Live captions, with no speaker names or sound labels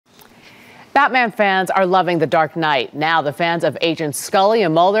Batman fans are loving The Dark Knight. Now the fans of agents Scully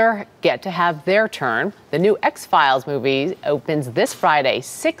and Mulder get to have their turn. The new X-Files movie opens this Friday,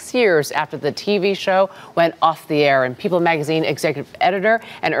 6 years after the TV show went off the air. And People magazine executive editor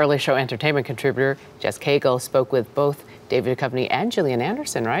and early show entertainment contributor Jess Cagle spoke with both David Duchovny and Gillian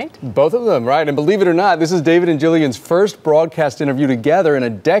Anderson, right? Both of them, right. And believe it or not, this is David and Gillian's first broadcast interview together in a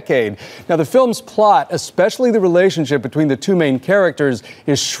decade. Now, the film's plot, especially the relationship between the two main characters,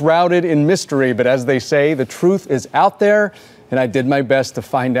 is shrouded in mystery. But as they say, the truth is out there, and I did my best to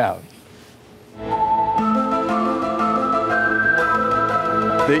find out.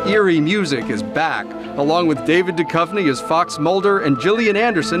 The eerie music is back, along with David Duchovny as Fox Mulder and Gillian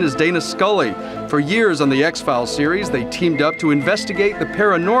Anderson as Dana Scully. For years on the X-Files series, they teamed up to investigate the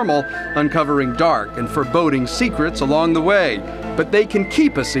paranormal, uncovering dark and foreboding secrets along the way. But they can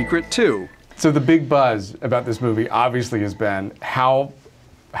keep a secret, too. So the big buzz about this movie obviously has been how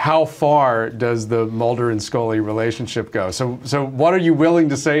far does the Mulder and Scully relationship go? So what are you willing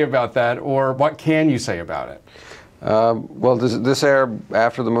to say about that, or what can you say about it? Well, does this air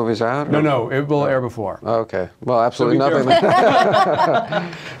after the movie's out? Or? No, it will air before. Okay. Well, absolutely nothing.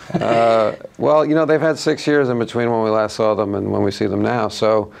 Well, you know, they've had 6 years in between when we last saw them and when we see them now.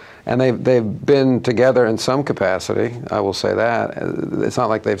 So, and they've been together in some capacity. I will say that. It's not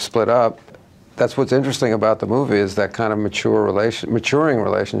like they've split up. That's what's interesting about the movie, is that kind of maturing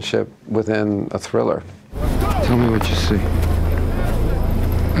relationship within a thriller. Tell me what you see.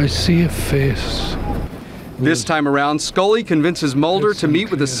 I see a face. This time around, Scully convinces Mulder to meet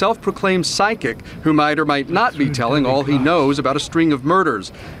with a self-proclaimed psychic who might or might not be telling all he knows about a string of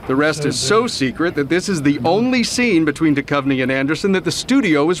murders. The rest is so secret that this is the only scene between Duchovny and Anderson that the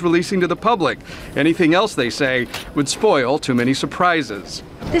studio is releasing to the public. Anything else, they say, would spoil too many surprises.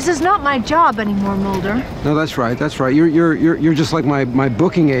 This is not my job anymore, Mulder. No, that's right. That's right. You're just like my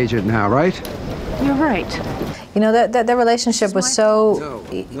booking agent now, right? You're right. You know, their relationship was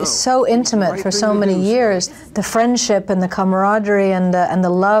so intimate for so many years. The friendship and the camaraderie and the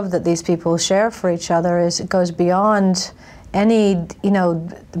love that these people share for each other it goes beyond any, you know,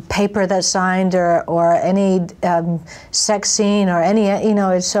 paper that's signed or any sex scene or any, you know,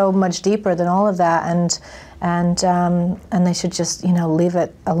 it's so much deeper than all of that. And they should just, you know, leave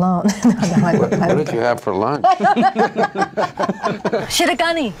it alone. What did you have for lunch?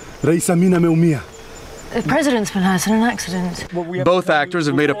 Shiragani. The president's been hurt in an accident. Both actors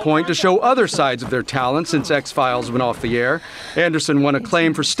have made a point to show other sides of their talent since X-Files went off the air. Anderson won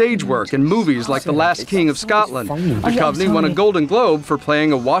acclaim for stage work in movies like The Last King of Scotland. Duchovny won a Golden Globe for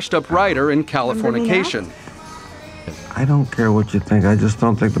playing a washed-up writer in Californication. I don't care what you think. I just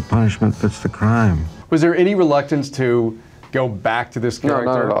don't think the punishment fits the crime. Was there any reluctance to go back to this character?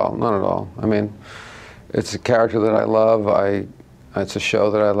 No, not at all. Not at all. I mean, it's a character that I love. It's a show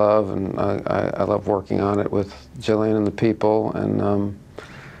that I love, and I love working on it with Gillian and the people. And,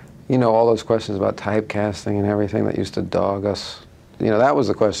 you know, all those questions about typecasting and everything that used to dog us. You know, that was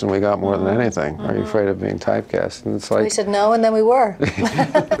the question we got more than anything. Are you afraid of being typecast? And it's like... We said no, and then we were.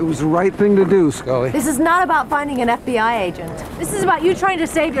 It was the right thing to do, Scully. This is not about finding an FBI agent. This is about you trying to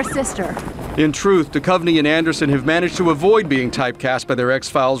save your sister. In truth, Duchovny and Anderson have managed to avoid being typecast by their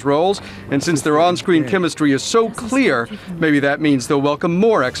X-Files roles, and since their on-screen chemistry is so clear, maybe that means they'll welcome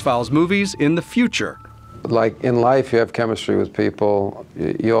more X-Files movies in the future. Like in life, you have chemistry with people.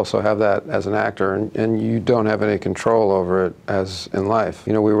 You also have that as an actor, and you don't have any control over it as in life.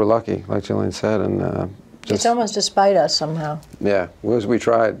 You know, we were lucky, like Gillian said, and it's almost despite us somehow. Yeah, we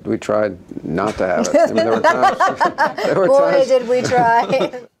tried not to have it. I mean, there were times. Boy, did we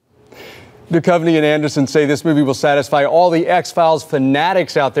try. Duchovny and Anderson say this movie will satisfy all the X-Files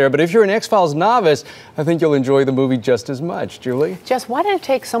fanatics out there, but if you're an X-Files novice, I think you'll enjoy the movie just as much. Julie? Jess, why did it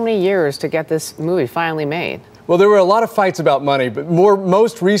take so many years to get this movie finally made? Well, there were a lot of fights about money, but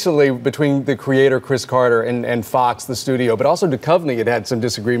most recently between the creator, Chris Carter, and Fox, the studio, but also Duchovny had some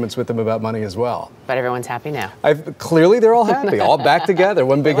disagreements with them about money as well. But everyone's happy now. Clearly, they're all happy, all back together,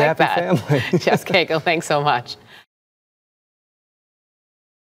 one big happy family. Jess Cagle, thanks so much.